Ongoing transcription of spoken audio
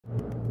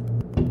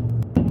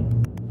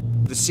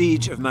The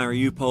siege of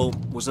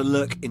Mariupol was a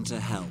look into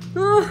hell.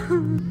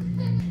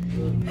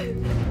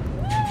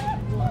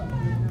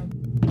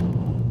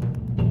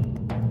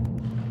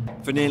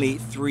 For nearly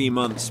 3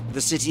 months, the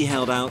city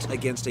held out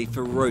against a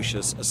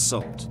ferocious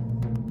assault.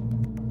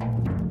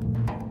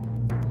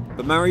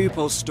 But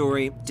Mariupol's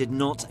story did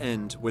not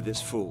end with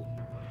its fall.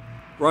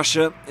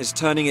 Russia is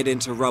turning it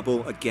into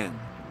rubble again,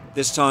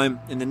 this time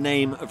in the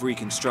name of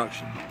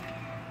reconstruction.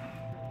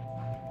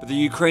 But the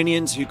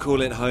Ukrainians who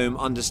call it home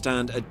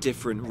understand a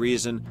different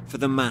reason for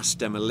the mass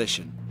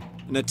demolition,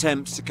 an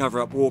attempt to cover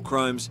up war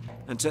crimes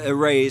and to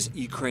erase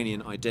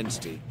Ukrainian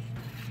identity.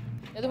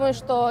 Я думаю,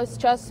 что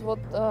сейчас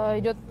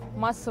идет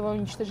массовое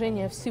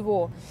уничтожение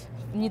всего,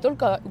 не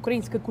только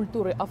украинской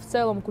культуры, а в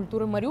целом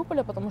культуры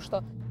Мариуполя, потому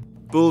что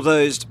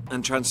bulldozed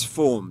and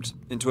transformed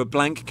into a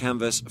blank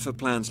canvas for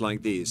plans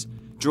like these,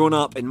 drawn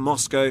up in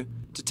Moscow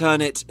to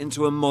turn it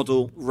into a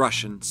model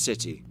Russian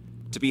city,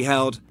 to be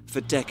held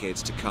for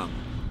decades to come.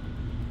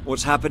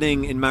 What's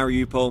happening in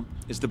Mariupol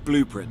is the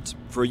blueprint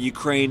for a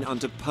Ukraine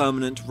under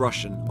permanent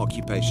Russian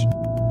occupation.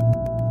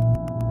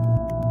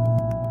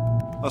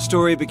 Our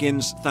story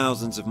begins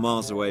thousands of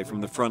miles away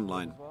from the front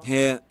line,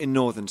 here in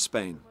northern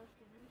Spain.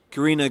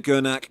 Karina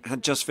Gurnak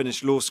had just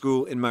finished law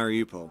school in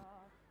Mariupol.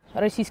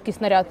 российский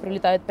снаряд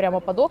прилетает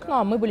прямо под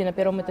окна, а мы были на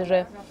первом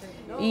этаже.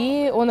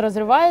 И он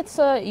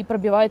разрывается и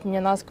пробивает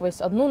мне насквозь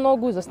одну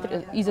ногу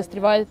и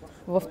застревает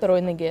во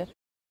второй ноге.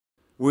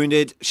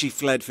 Wounded, she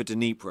fled for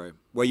Dnipro,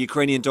 where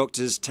Ukrainian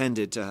doctors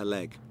tended to her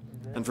leg,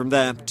 and from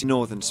there to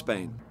northern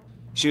Spain.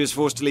 She was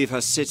forced to leave her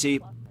city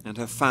and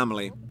her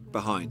family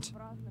behind.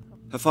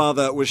 Her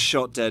father was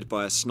shot dead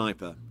by a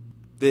sniper.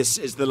 This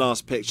is the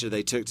last picture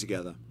they took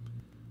together.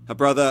 Her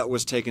brother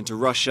was taken to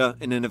Russia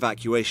in an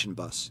evacuation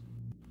bus.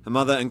 Her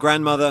mother and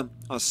grandmother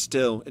are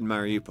still in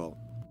Mariupol.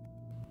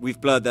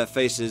 We've blurred their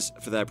faces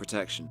for their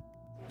protection.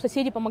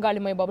 Соседи помогали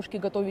моей бабушке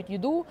готовить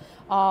еду,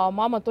 а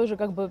мама тоже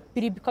как-то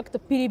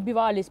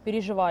перебивались,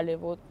 переживали.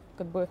 Вот,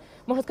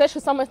 можно сказать, что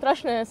самый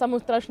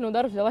страшный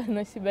удар взяла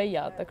на себя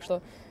я. Так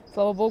что,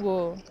 слава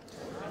богу.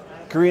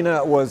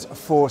 Karina was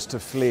forced to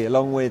flee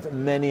along with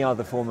many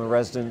other former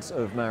residents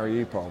of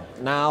Mariupol.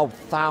 Now,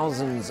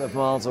 thousands of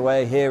miles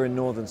away here in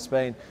northern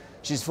Spain,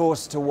 she's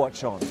forced to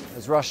watch on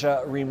as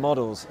Russia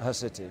remodels her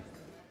city.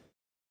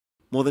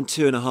 More than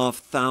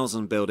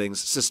 2,500 buildings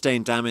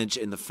sustained damage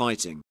in the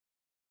fighting.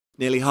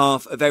 Nearly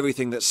half of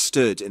everything that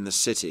stood in the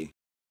city.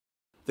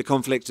 The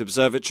Conflict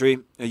Observatory,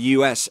 a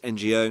US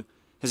NGO,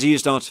 has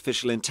used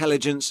artificial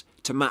intelligence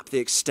to map the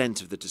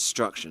extent of the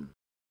destruction.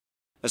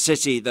 A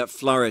city that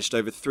flourished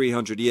over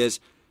 300 years,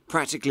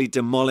 practically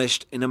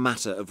demolished in a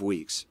matter of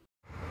weeks.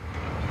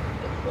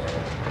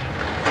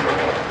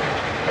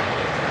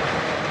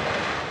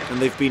 And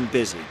they've been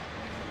busy,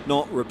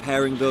 not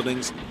repairing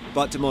buildings,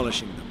 but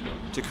demolishing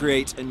them to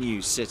create a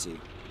new city.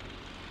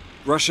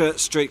 Russia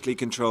strictly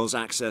controls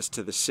access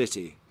to the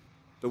city,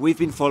 but we've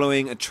been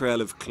following a trail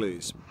of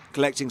clues,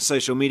 collecting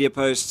social media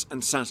posts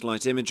and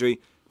satellite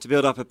imagery to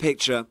build up a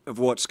picture of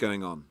what's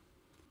going on.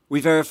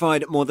 We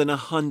verified more than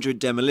 100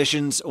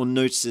 demolitions or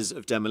notices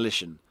of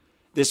demolition.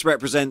 This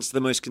represents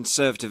the most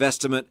conservative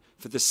estimate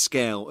for the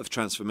scale of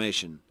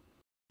transformation.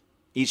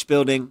 Each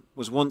building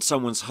was once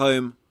someone's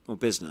home or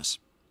business.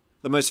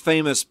 The most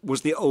famous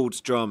was the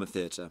old drama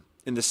theatre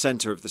in the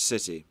centre of the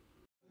city.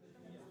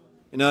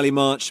 In early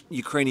March,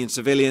 Ukrainian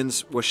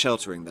civilians were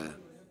sheltering there.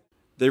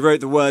 They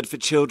wrote the word for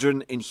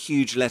children in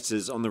huge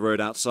letters on the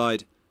road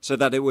outside so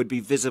that it would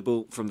be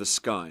visible from the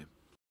sky.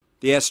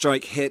 The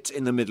airstrike hit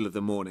in the middle of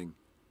the morning.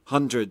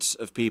 Hundreds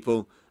of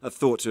people are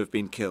thought to have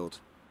been killed.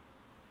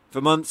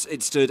 For months,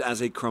 it stood as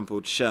a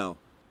crumpled shell.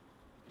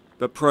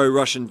 But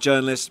pro-Russian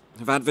journalists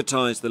have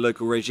advertised the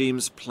local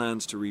regime's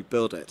plans to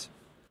rebuild it.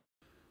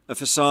 A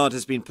facade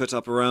has been put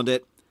up around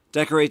it,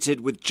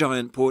 decorated with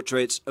giant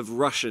portraits of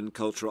Russian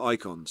cultural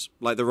icons,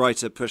 like the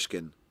writer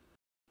Pushkin.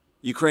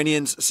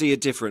 Ukrainians see a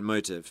different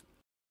motive.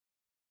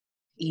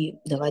 І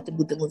давайте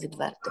будемо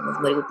відвертими.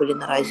 В Маріуполі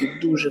наразі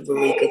дуже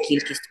велика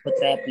кількість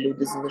потреб.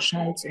 Люди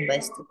залишаються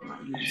без тепла,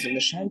 люди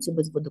залишаються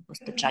без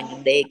водопостачання.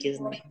 Деякі з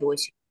них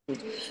досі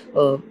живуть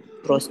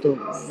просто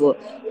в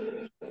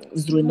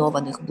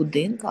зруйнованих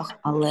будинках,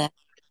 але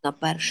на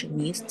перше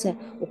місце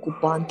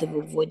окупанти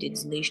виводять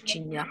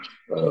знищення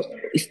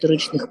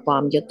історичних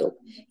пам'яток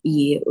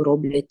і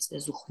роблять це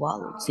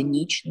зухвало,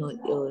 цинічно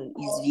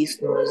і,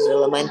 звісно, з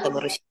елементами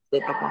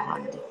російської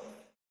пропаганди.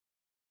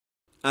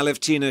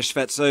 Alevtina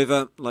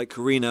Shvetsova, like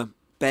Karina,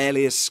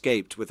 barely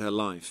escaped with her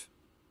life.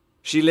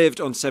 She lived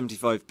on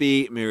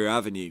 75B Miro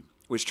Avenue,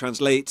 which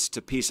translates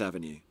to Peace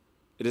Avenue.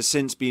 It has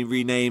since been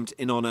renamed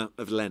in honour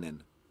of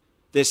Lenin.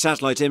 This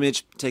satellite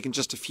image, taken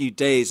just a few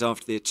days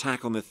after the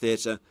attack on the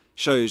theatre,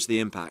 shows the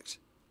impact.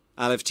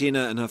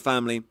 Alevtina and her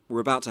family were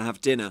about to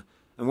have dinner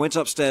and went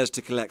upstairs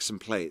to collect some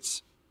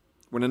plates,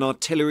 when an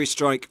artillery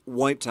strike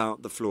wiped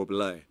out the floor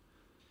below.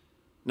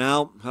 Now,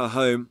 her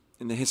home,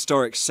 in the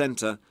historic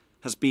centre,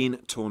 has been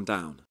torn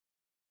down.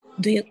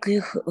 До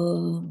яких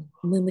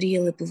ми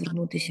мріяли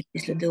повернутися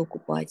після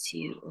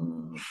деокупації,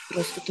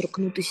 просто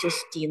торкнутися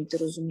стін, ти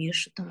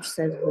розумієш, що там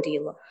все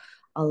згоріло.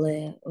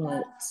 Але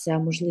ця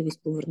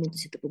можливість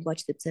повернутися та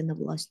побачити це на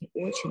власні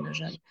очі, на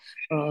жаль,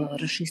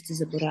 рашисти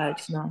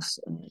забирають в нас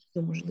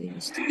цю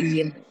можливість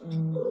і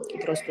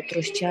просто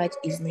трощать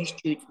і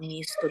знищують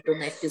місто до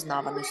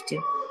невпізнаваності.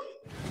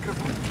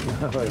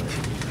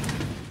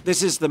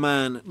 This is the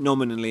man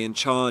nominally in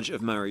charge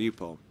of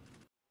Mariupol.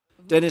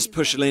 Denis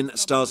Pushilin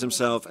styles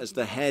himself as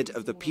the head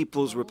of the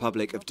People's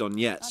Republic of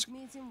Donetsk,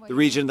 the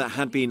region that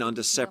had been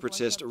under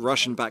separatist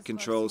Russian-backed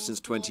control since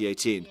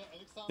 2018,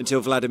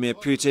 until Vladimir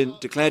Putin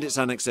declared its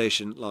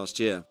annexation last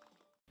year.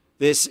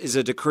 This is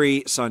a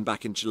decree signed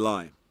back in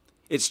July.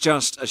 It's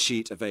just a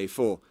sheet of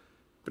A4,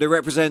 but it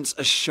represents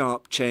a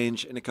sharp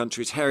change in a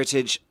country's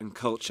heritage and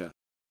culture.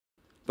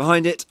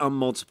 Behind it are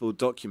multiple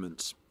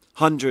documents,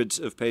 hundreds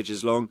of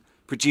pages long,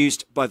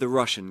 produced by the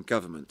Russian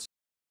government.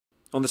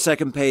 On the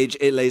second page,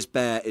 it lays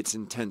bare its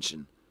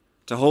intention: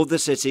 to hold the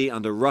city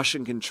under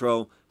Russian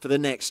control for the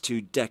next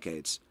 2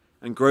 decades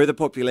and grow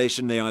the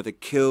population they either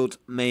killed,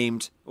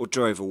 maimed, or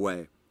drove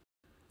away.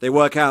 They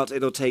work out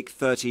it'll take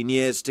 13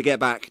 years to get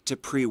back to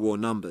pre-war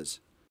numbers.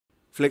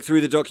 Flick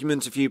through the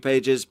document a few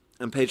pages,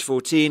 and page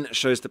 14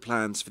 shows the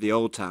plans for the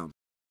old town.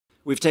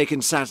 We've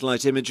taken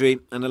satellite imagery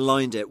and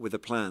aligned it with the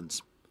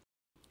plans.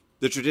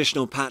 The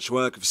traditional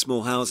patchwork of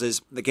small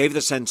houses that gave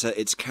the centre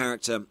its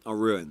character are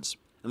ruins,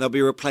 and they'll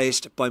be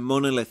replaced by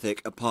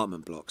monolithic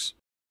apartment blocks.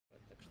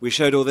 We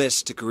showed all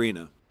this to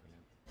Karina.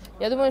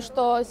 Я думаю,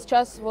 что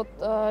сейчас вот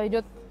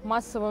идет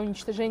массовое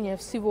уничтожение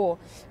всего,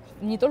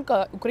 не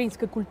только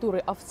украинской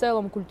культуры, а в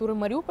целом культуры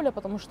Мариуполя,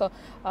 потому что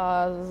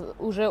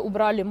уже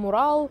убрали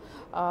мурал,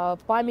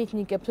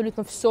 памятники,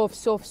 абсолютно все,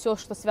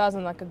 что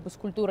связано как бы с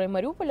культурой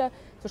Мариуполя,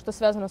 все, что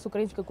связано с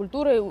украинской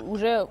культурой,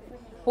 уже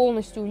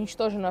полностью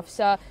уничтожена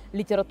вся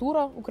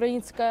литература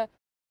украинская.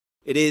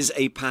 It is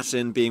a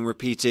pattern being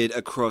repeated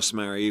across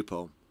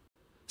Mariupol.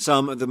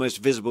 Some of the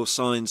most visible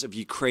signs of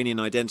Ukrainian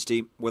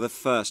identity were the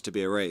first to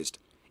be erased,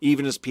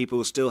 even as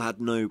people still had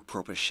no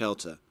proper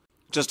shelter.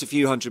 Just a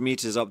few hundred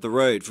metres up the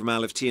road from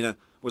Alevtina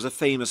was a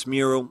famous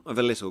mural of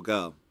a little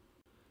girl.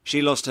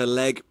 She lost her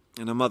leg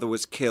and her mother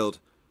was killed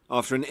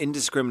after an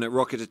indiscriminate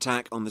rocket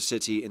attack on the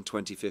city in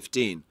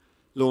 2015,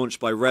 launched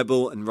by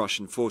rebel and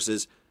Russian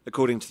forces,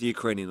 according to the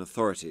Ukrainian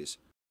authorities.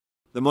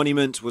 The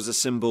monument was a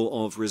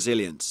symbol of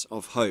resilience,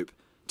 of hope,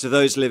 to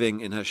those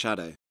living in her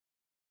shadow.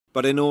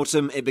 But in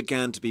autumn it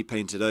began to be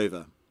painted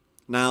over.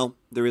 Now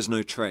there is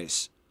no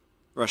trace.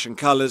 Russian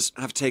colours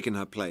have taken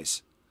her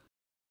place.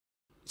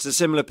 It's a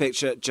similar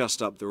picture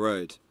just up the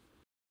road.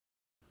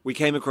 We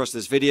came across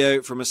this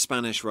video from a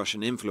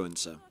Spanish-Russian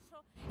influencer.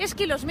 Es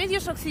que los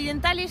medios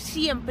occidentales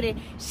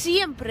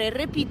siempre,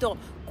 repito,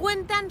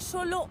 cuentan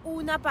solo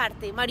una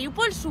parte.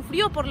 Mariupol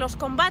sufrió por los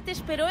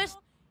combates, pero es...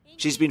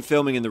 She's been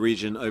filming in the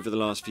region over the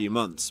last few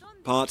months,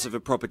 parts of a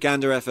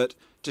propaganda effort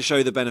to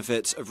show the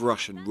benefits of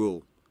Russian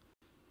rule.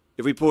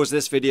 If we pause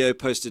this video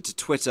posted to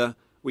Twitter,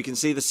 we can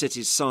see the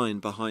city's sign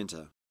behind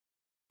her.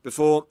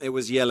 Before, it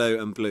was yellow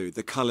and blue,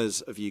 the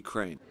colours of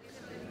Ukraine.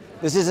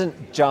 This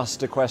isn't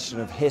just a question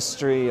of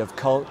history, of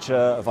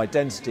culture, of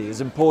identity,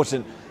 as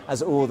important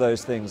as all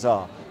those things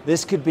are.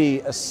 This could be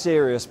a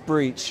serious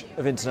breach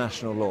of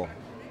international law.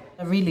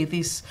 Really,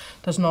 this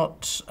does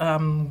not...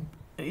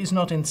 is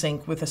not in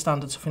sync with the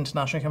standards of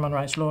international human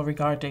rights law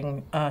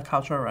regarding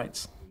cultural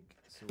rights.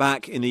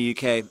 Back in the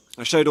UK,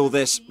 I showed all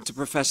this to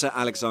Professor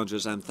Alexandra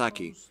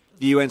Zanthaki,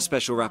 the UN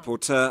Special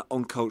Rapporteur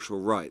on Cultural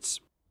Rights.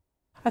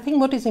 I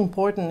think what is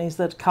important is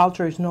that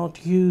culture is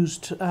not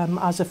used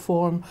as a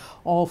form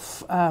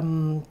of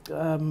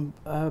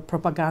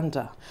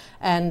propaganda,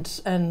 and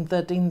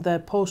that in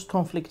the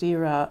post-conflict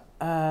era,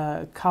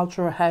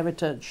 cultural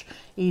heritage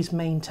is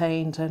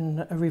maintained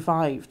and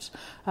revived.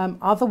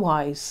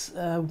 Otherwise,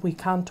 we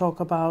can't talk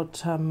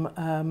about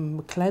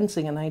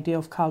cleansing, an idea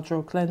of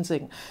cultural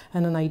cleansing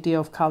and an idea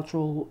of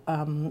cultural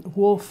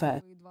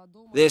warfare.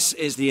 This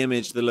is the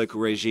image the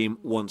local regime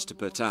wants to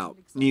put out.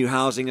 New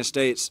housing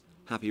estates,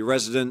 happy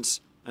residents,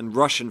 and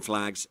Russian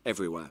flags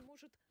everywhere.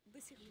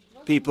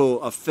 People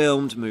are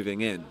filmed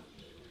moving in.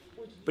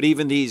 But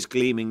even these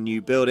gleaming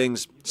new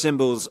buildings,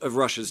 symbols of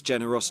Russia's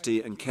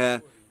generosity and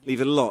care,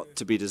 leave a lot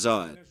to be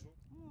desired.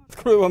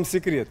 Открою вам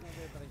секрет.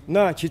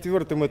 На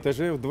 4-м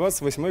этаже в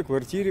 28-й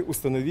квартире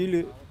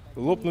установили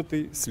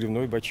лопнутый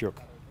сливной бачок.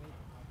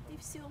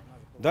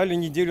 Дали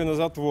неделю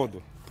назад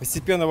воду.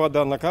 Постепенно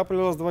вода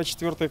накапливалась в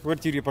 24-й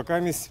квартире,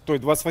 пока той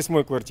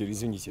 28-й квартире,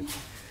 извините.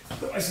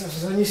 Давайте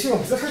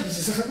занесем. Заходите,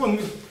 за окон,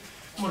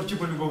 можете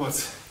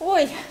полюбоваться.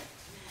 Ой,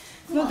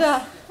 ну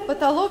да,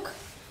 потолок,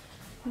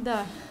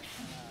 да.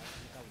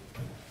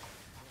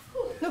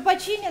 Ну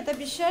починят,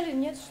 обещали,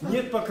 нет? Что?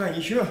 Нет пока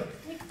ничего.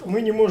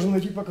 Мы не можем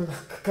найти пока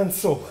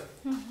концов.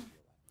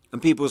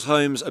 And people's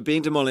homes are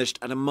being demolished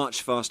at a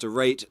much faster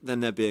rate than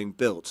they're being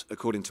built,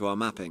 according to our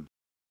mapping.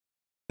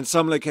 In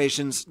some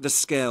locations, the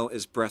scale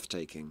is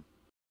breathtaking.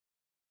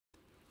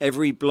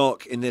 Every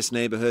block in this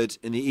neighbourhood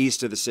in the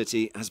east of the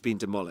city has been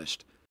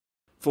demolished.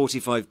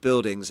 45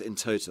 buildings in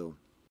total.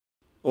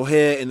 Or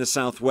here in the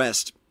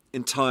southwest,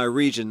 entire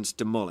regions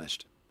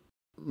demolished.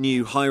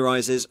 New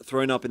high-rises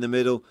thrown up in the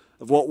middle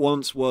of what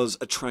once was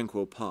a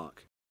tranquil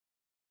park.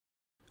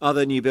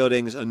 Other new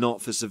buildings are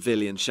not for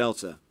civilian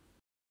shelter.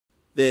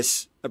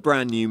 This, a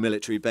brand new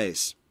military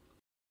base.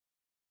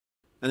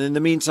 And in the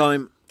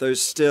meantime, those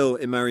still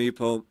in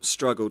Mariupol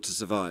struggle to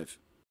survive.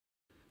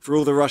 For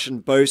all the Russian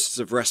boasts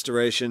of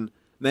restoration,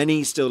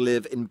 many still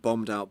live in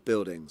bombed-out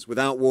buildings,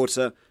 without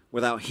water,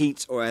 without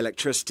heat or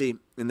electricity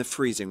in the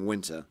freezing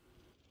winter.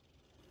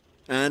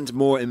 And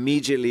more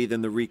immediately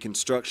than the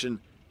reconstruction,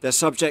 they're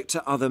subject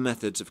to other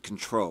methods of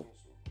control.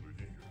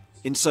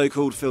 In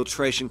so-called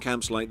filtration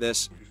camps like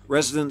this,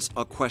 residents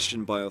are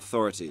questioned by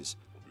authorities,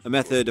 a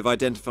method of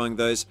identifying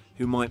those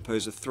who might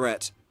pose a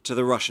threat to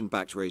the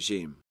Russian-backed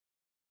regime.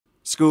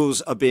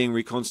 Schools are being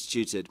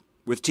reconstituted,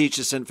 with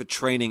teachers sent for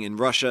training in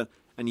Russia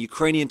and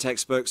Ukrainian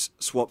textbooks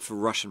swapped for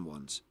Russian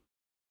ones.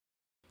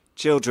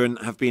 Children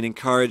have been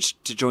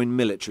encouraged to join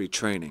military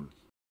training.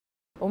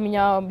 У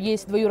меня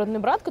есть двоюродный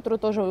брат, который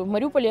тоже в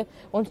Мариуполе,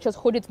 он сейчас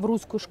ходит в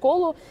русскую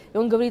школу, и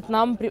он говорит,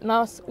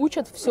 нас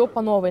учат все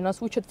по новой,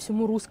 нас учат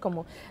всему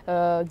русскому.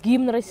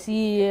 Гимн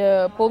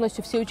России,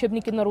 полностью все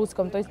учебники на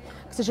русском. То есть,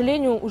 к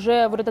сожалению,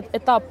 уже вот этот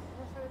этап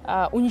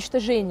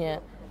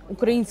уничтожения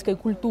украинской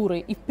культуры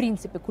и, в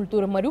принципе,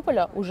 культуры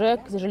Мариуполя уже,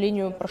 к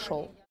сожалению,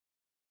 прошел.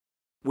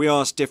 We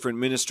asked different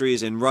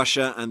ministries in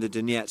Russia and the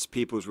Donetsk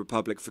People's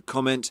Republic for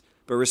comment,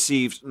 but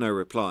received no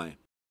reply.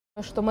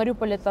 Что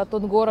Мариуполь — это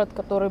тот город,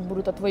 который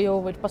будут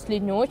отвоевывать в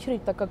последнюю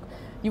очередь, так как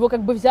его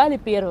как бы взяли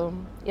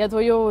первым и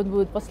отвоевывать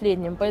будут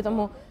последним,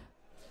 поэтому...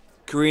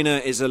 Karina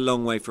is a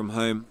long way from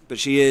home, but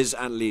she is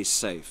at least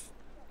safe.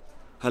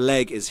 Her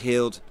leg is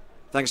healed,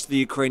 thanks to the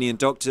Ukrainian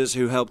doctors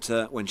who helped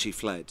her when she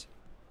fled.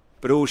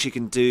 But all she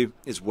can do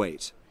is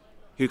wait.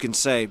 Who can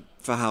say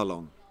for how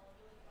long?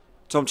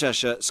 Tom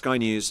Cheshire, Sky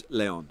News,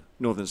 Leon,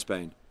 Northern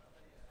Spain.